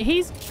 yeah,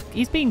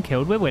 he's being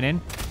killed. We're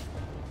winning.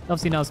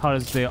 Obviously not as hard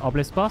as the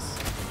obelisk boss.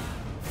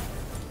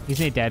 He's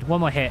near dead.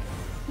 One more hit.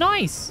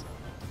 Nice!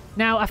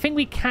 Now, I think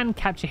we can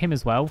capture him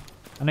as well.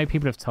 I know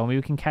people have told me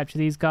we can capture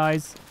these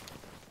guys.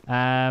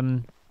 I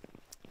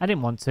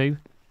didn't want to.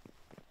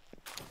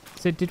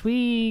 So did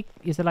we...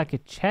 Is it like a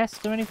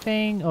chest or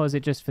anything? Or is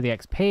it just for the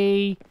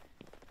XP?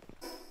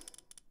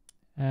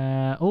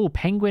 Oh,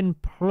 penguin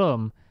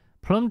plum.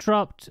 Plum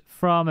dropped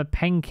from a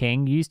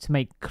penking used to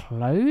make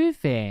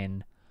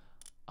clothing.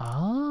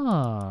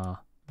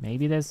 Ah.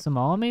 Maybe there's some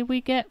army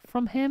we get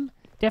from him?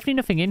 Definitely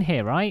nothing in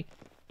here, right?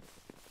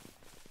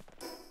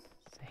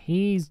 So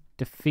he's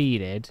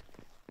defeated.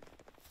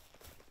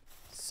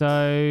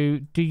 So,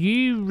 do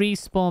you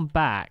respawn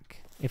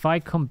back? If I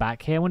come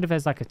back here, I wonder if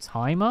there's like a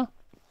timer?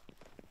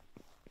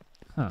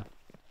 Huh.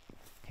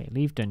 Okay,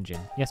 leave dungeon.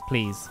 Yes,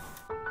 please.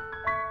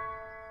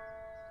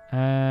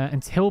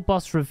 Until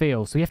boss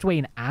reveal. So we have to wait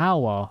an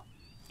hour.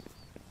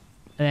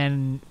 And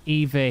then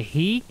either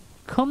he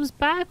comes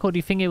back, or do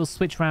you think it will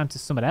switch around to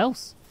someone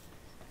else?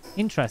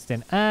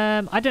 Interesting.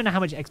 I don't know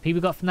how much XP we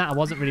got from that. I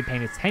wasn't really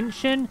paying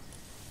attention.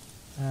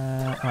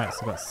 Alright,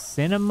 so we've got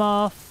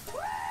Cinemoth.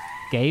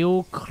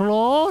 Gale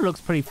Claw looks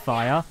pretty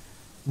fire.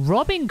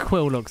 Robin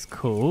Quill looks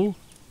cool.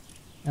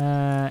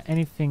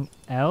 Anything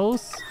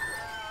else?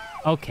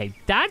 Okay,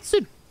 that's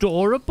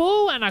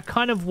adorable, and I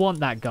kind of want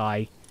that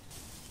guy.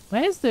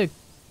 Where's the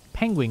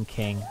Penguin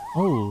King?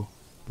 Oh,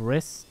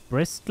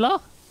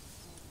 Bristler?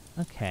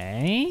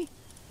 Okay.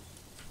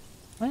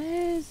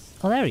 Where's...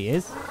 Oh, there he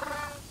is.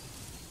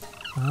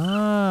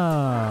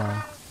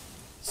 Ah.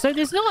 So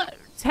there's not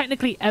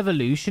technically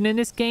evolution in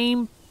this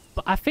game,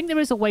 but I think there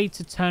is a way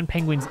to turn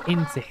penguins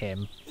into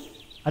him.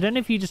 I don't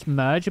know if you just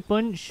merge a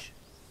bunch,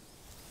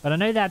 but I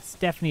know that's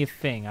definitely a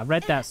thing. I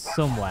read that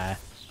somewhere.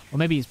 Or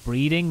maybe it's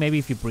breeding. Maybe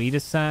if you breed a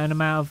certain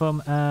amount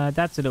of them.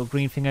 That's a little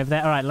green thing over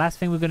there. All right, last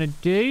thing we're going to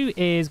do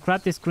is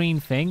grab this green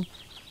thing.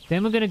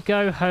 Then we're going to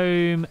go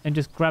home and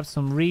just grab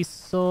some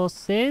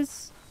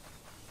resources.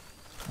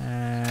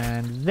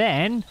 And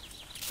then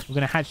we're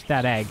going to hatch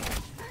that egg.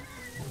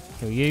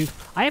 Kill you.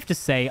 I have to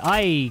say,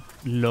 I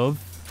love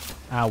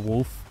our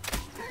wolf.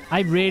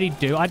 I really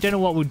do. I don't know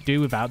what we'll do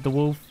without the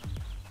wolf.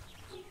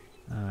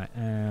 Alright,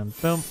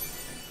 boom.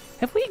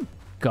 Have we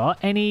got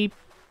any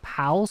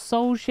Pal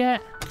Souls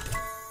yet?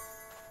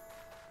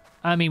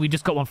 I mean, we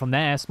just got one from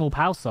there. Small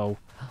Pal Soul.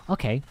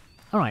 Okay.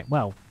 All right,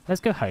 well,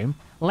 let's go home.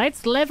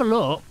 Let's level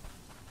up.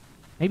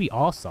 Maybe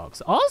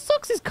Arsox.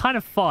 Arsox is kind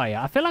of fire.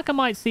 I feel like I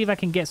might see if I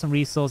can get some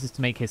resources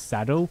to make his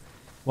saddle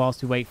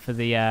whilst we wait for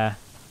the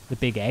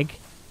big egg.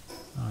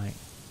 All right.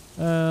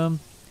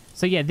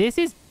 So, yeah, this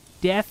is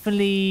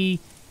definitely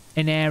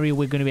an area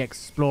we're going to be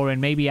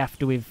exploring maybe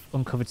after we've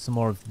uncovered some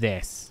more of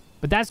this.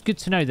 But that's good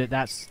to know that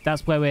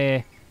that's where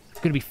we're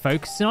going to be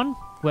focusing on,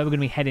 where we're going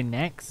to be heading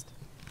next.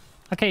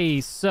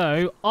 Okay,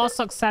 so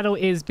Arsox saddle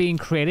is being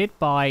created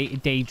by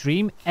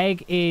Daydream.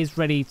 Egg is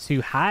ready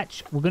to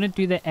hatch. We're going to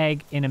do the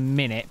egg in a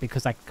minute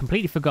because I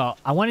completely forgot.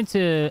 I wanted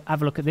to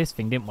have a look at this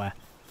thing, didn't we?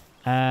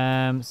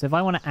 So if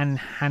I want to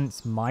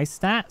enhance my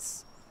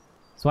stats.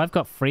 So I've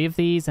got 3 of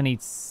these. I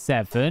need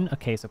 7.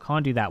 Okay, so I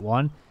can't do that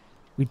one.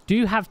 We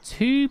do have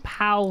 2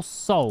 Pal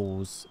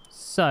Souls.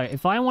 So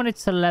if I wanted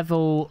to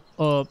level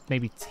up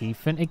maybe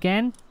Tiefin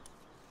again.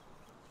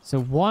 So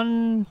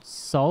 1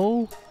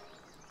 soul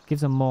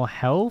gives them more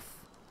health.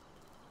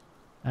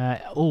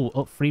 Oh,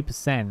 up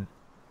 3%.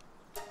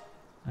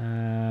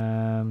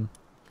 Can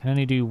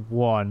only do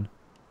 1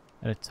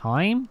 at a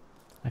time.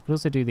 I could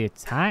also do the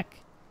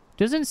attack.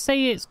 Doesn't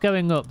say it's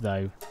going up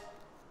though.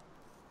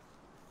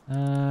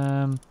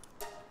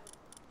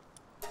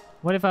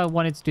 What if I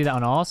wanted to do that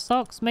on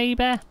Arsox,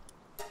 maybe?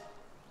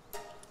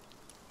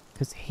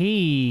 Because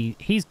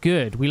he's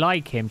good. We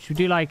like him. Should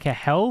we do like a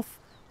health?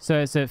 So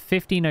it's at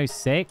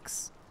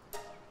 1506.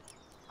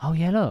 Oh,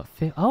 yeah, look.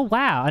 Oh,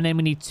 wow. And then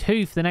we need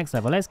 2 for the next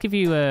level. Let's give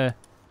you a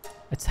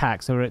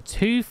attack. So we're at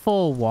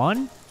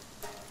 241.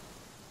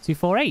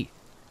 248.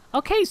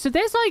 Okay, so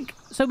there's like...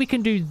 So we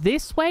can do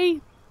this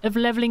way of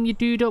leveling your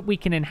dude up. We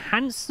can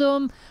enhance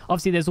them.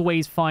 Obviously, there's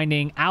always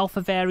finding alpha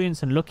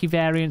variants and lucky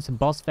variants and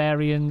boss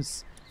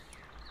variants.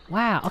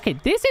 Wow. Okay,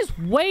 this is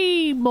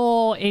way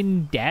more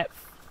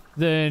in-depth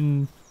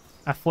than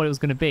I thought it was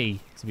going to be,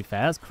 to be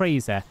fair. That's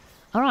crazy.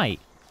 All right.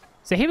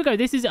 So here we go.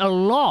 This is a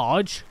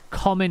large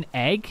common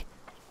egg.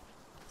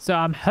 So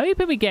I'm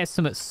hoping we get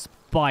something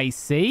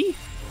spicy.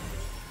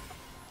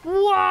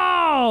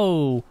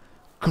 Whoa!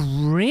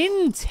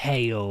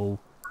 Grintail.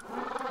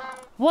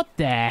 What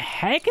the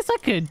heck? It's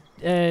like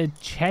a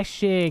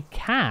Cheshire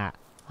cat.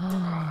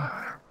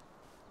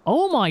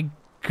 Oh my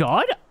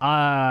god.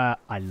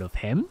 I love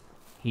him.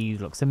 He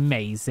looks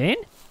amazing.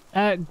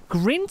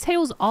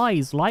 Grintail's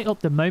eyes light up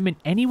the moment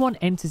anyone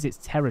enters its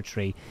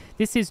territory.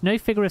 This is no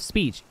figure of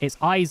speech. Its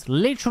eyes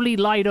literally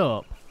light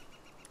up.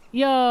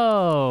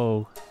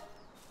 Yo.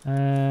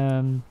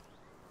 Doesn't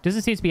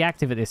seem to be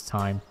active at this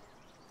time.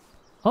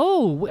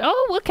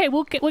 Oh, okay.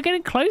 We're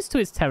getting close to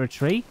its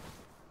territory.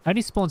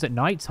 Only spawns at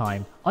night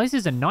time. Oh, this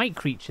is a night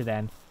creature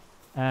then.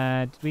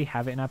 Do we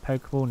have it in our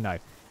Pokeball? No.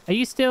 Are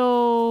you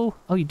still...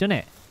 Oh, you've done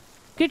it.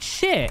 Good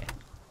shit.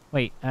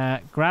 Wait,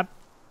 grab.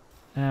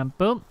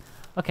 Boom.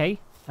 Okay.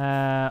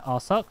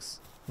 Arsox.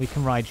 We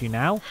can ride you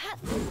now.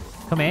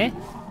 Come here.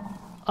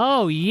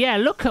 Oh, yeah.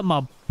 Look at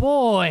my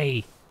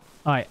boy.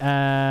 All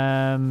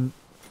right.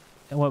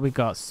 What we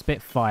got?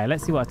 Spitfire.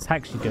 Let's see what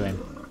attacks you're doing.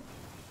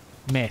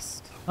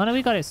 Missed. Oh, no.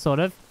 We got it sort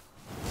of.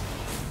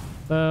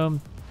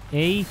 Boom.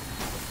 E.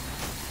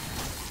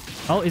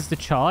 Oh, is the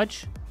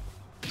charge.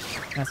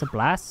 That's a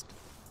blast.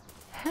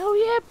 Hell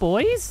yeah,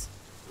 boys.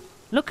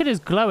 Look at his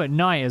glow at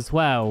night as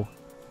well.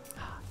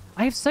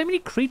 I have so many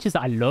creatures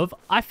that I love.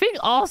 I think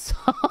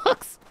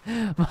Arsox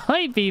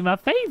might be my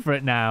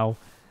favorite now.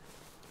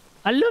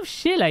 I love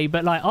Chile,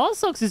 but like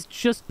Arsox has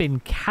just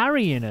been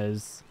carrying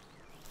us.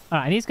 All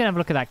right, I need to go have a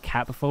look at that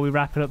cat before we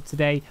wrap it up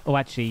today. Oh,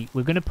 actually,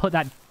 we're going to put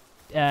that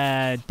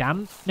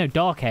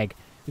dark egg.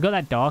 We got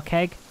that dark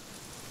egg.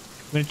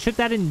 We're going to chuck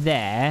that in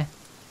there.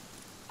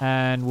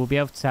 And we'll be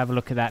able to have a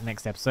look at that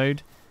next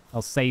episode.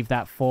 I'll save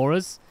that for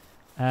us.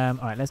 All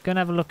right, let's go and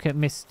have a look at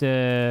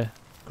Mr.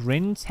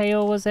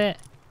 Grintail, was it?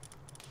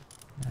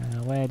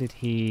 Where did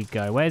he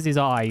go? Where's his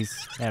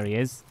eyes? There he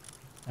is.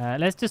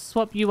 Let's just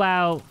swap you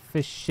out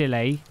for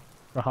Chile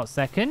for a hot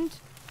second.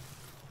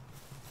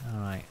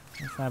 All right,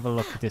 let's have a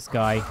look at this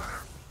guy.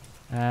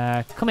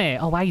 Come here.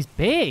 Oh, wow, he's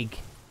big.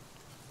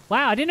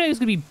 Wow, I didn't know he was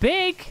going to be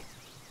big.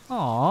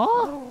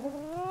 Aww.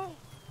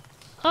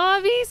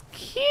 Oh, he's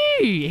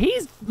cute.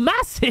 He's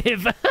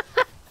massive.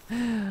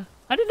 I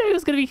didn't know he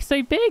was going to be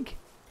so big.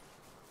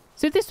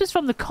 So this was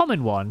from the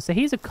common one. So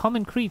he's a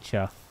common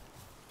creature.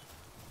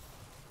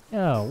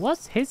 Oh,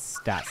 what's his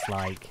stats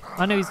like?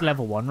 I know he's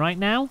level 1 right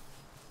now.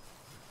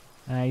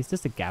 He's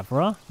just a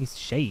gatherer. He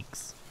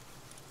shakes.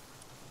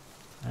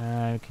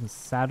 We can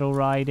saddle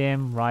ride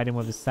him. Ride him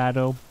with a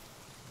saddle.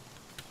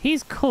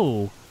 He's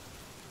cool.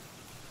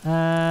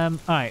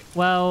 Alright,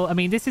 well, I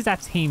mean, this is our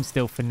team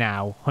still for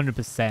now.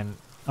 100%.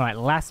 Alright,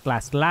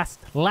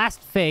 last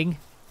thing.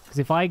 Because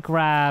if I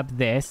grab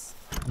this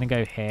and then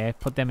go here,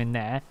 put them in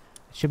there,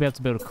 I should be able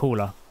to build a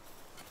cooler.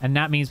 And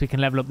that means we can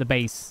level up the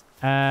base.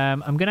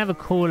 I'm going to have a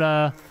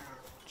cooler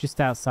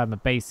just outside my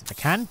base if I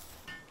can.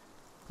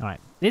 Alright,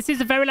 this is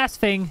the very last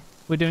thing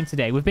we're doing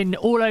today. We've been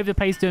all over the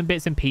place doing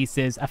bits and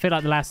pieces. I feel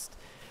like the last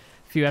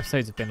few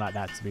episodes have been like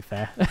that, to be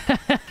fair.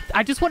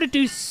 I just want to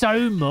do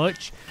so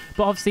much,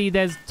 but obviously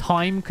there's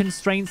time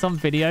constraints on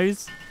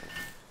videos.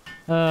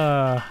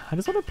 I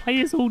just want to play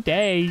this all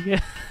day.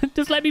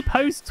 Just let me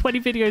post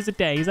 20 videos a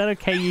day. Is that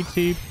okay,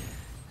 YouTube?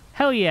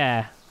 Hell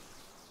yeah.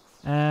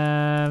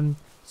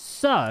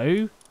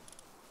 So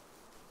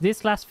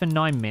this lasts for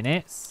 9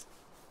 minutes.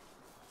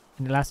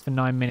 And it lasts for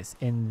 9 minutes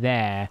in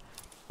there.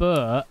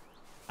 But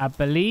I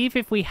believe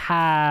if we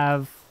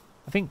have...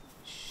 I think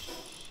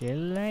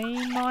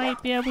Chile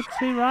might be able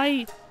to,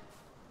 right?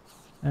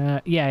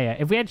 Yeah.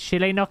 If we had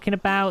Chile knocking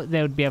about,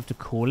 they would be able to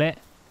call it.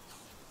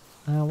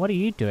 What are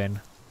you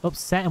doing?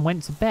 Upset and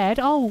went to bed?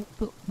 Oh,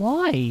 but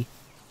why?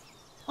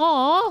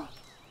 Aw,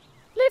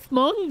 Live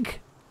Monk.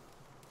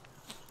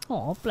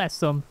 Oh, bless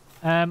them.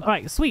 All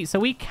right, sweet. So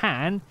we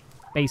can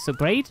base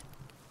upgrade.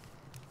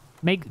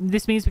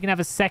 This means we can have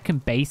a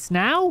second base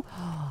now.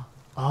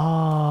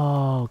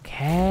 Oh,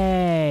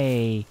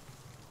 okay.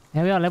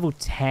 There we are, level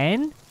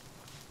 10.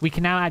 We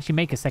can now actually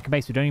make a second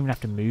base. We don't even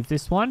have to move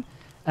this one.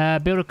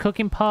 Build a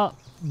cooking pot,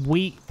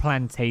 wheat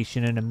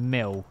plantation, and a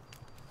mill.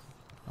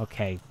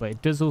 Okay, but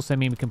it does also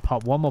mean we can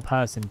pop one more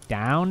person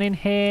down in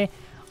here.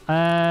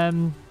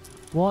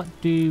 What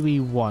do we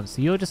want?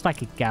 So you're just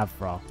like a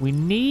gatherer. We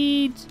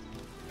need...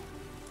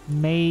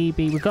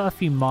 Maybe... We've got a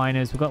few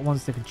miners. We've got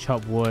ones that can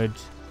chop wood.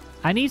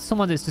 I need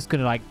someone that's just going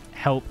to, like,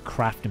 help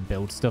craft and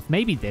build stuff.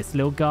 Maybe this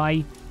little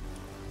guy.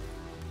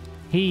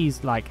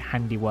 He's, like,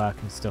 handiwork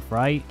and stuff,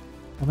 right?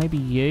 Or maybe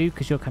you,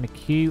 because you're kind of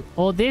cute.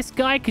 Or this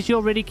guy, because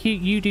you're really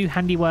cute. You do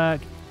handiwork.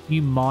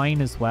 You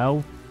mine as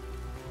well.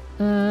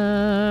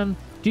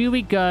 Do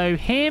we go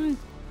him?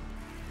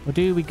 Or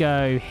do we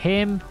go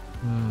him?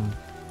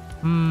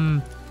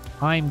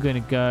 I'm going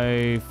to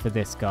go for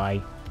this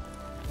guy.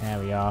 There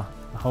we are.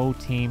 The whole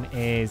team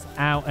is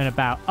out and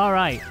about. All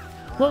right.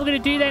 What we're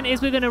going to do then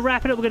is we're going to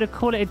wrap it up. We're going to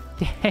call it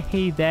a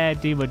day there.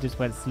 Duma just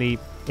went to sleep.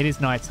 It is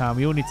nighttime.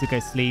 We all need to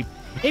go sleep.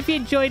 If you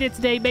enjoyed it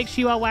today, make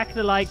sure you are whacking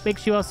a like. Make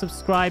sure you are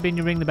subscribing.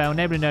 You ring the bell,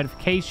 enable the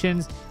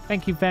notifications.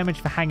 Thank you very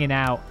much for hanging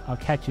out. I'll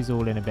catch you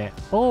all in a bit.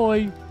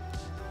 Bye.